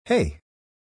Hey,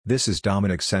 this is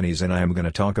Dominic Senes and I am going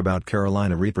to talk about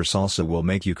Carolina Reaper Salsa Will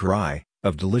Make You Cry,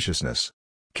 of Deliciousness.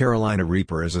 Carolina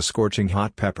Reaper is a scorching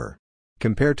hot pepper.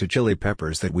 Compared to chili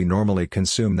peppers that we normally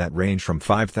consume that range from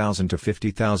 5,000 to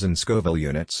 50,000 Scoville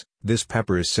units, this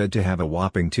pepper is said to have a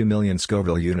whopping 2 million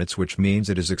Scoville units, which means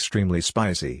it is extremely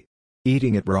spicy.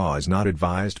 Eating it raw is not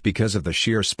advised because of the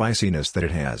sheer spiciness that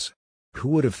it has. Who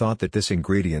would have thought that this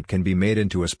ingredient can be made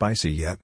into a spicy yet